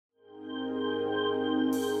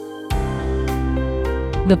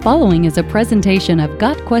The following is a presentation of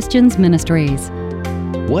Got Questions Ministries.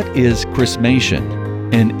 What is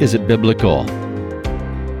chrismation, and is it biblical?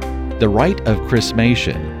 The rite of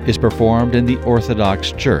chrismation is performed in the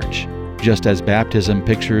Orthodox Church, just as baptism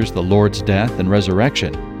pictures the Lord's death and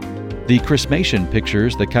resurrection. The chrismation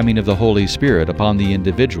pictures the coming of the Holy Spirit upon the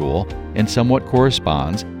individual and somewhat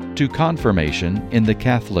corresponds to confirmation in the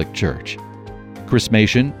Catholic Church.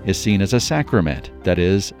 Chrismation is seen as a sacrament, that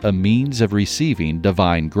is, a means of receiving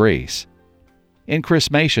divine grace. In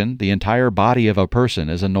chrismation, the entire body of a person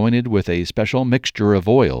is anointed with a special mixture of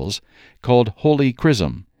oils called holy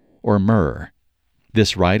chrism, or myrrh.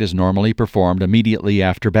 This rite is normally performed immediately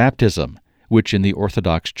after baptism, which in the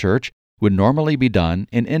Orthodox Church would normally be done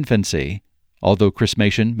in infancy, although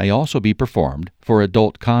chrismation may also be performed for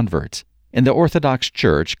adult converts. In the Orthodox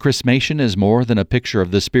Church, chrismation is more than a picture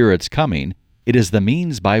of the Spirit's coming. It is the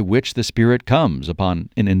means by which the Spirit comes upon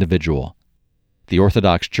an individual. The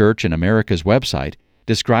Orthodox Church in America's website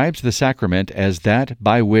describes the sacrament as that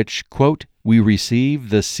by which, quote, we receive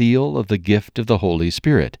the seal of the gift of the Holy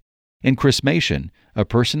Spirit. In chrismation, a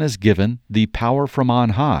person is given the power from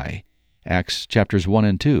on high, Acts chapters 1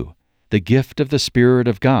 and 2, the gift of the Spirit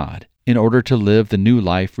of God, in order to live the new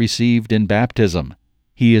life received in baptism.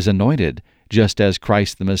 He is anointed, just as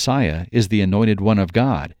Christ the Messiah is the anointed one of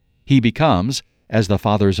God. He becomes, as the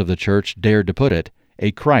fathers of the Church dared to put it,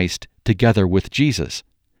 a Christ together with Jesus.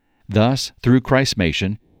 Thus, through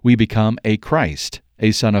chrismation, we become a Christ,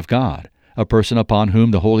 a Son of God, a person upon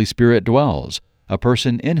whom the Holy Spirit dwells, a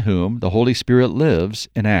person in whom the Holy Spirit lives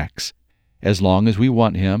and acts, as long as we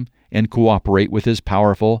want Him and cooperate with His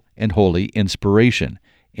powerful and holy inspiration.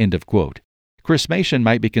 End of quote. Chrismation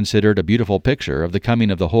might be considered a beautiful picture of the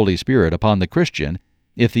coming of the Holy Spirit upon the Christian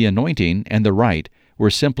if the anointing and the rite were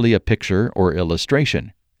simply a picture or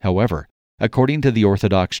illustration. However, according to the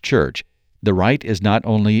Orthodox Church, the rite is not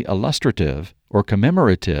only illustrative or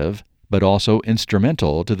commemorative, but also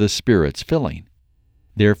instrumental to the Spirit's filling.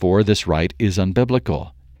 Therefore, this rite is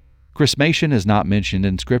unbiblical. Chrismation is not mentioned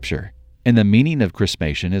in Scripture, and the meaning of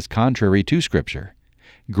chrismation is contrary to Scripture.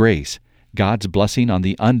 Grace, God's blessing on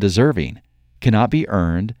the undeserving, cannot be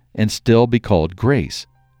earned and still be called grace.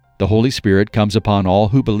 The Holy Spirit comes upon all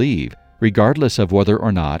who believe, regardless of whether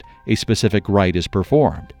or not a specific rite is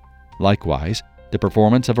performed. Likewise, the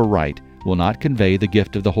performance of a rite will not convey the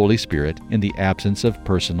gift of the Holy Spirit in the absence of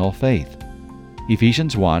personal faith.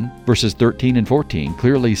 Ephesians 1, verses 13 and 14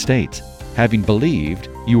 clearly states, having believed,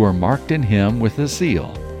 you are marked in Him with the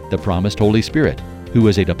seal, the promised Holy Spirit, who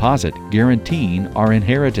is a deposit guaranteeing our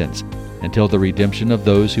inheritance until the redemption of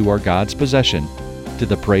those who are God's possession, to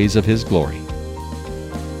the praise of His glory.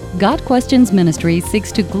 Got Questions Ministries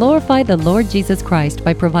seeks to glorify the Lord Jesus Christ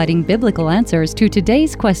by providing biblical answers to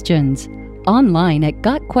today's questions. Online at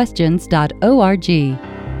gotquestions.org.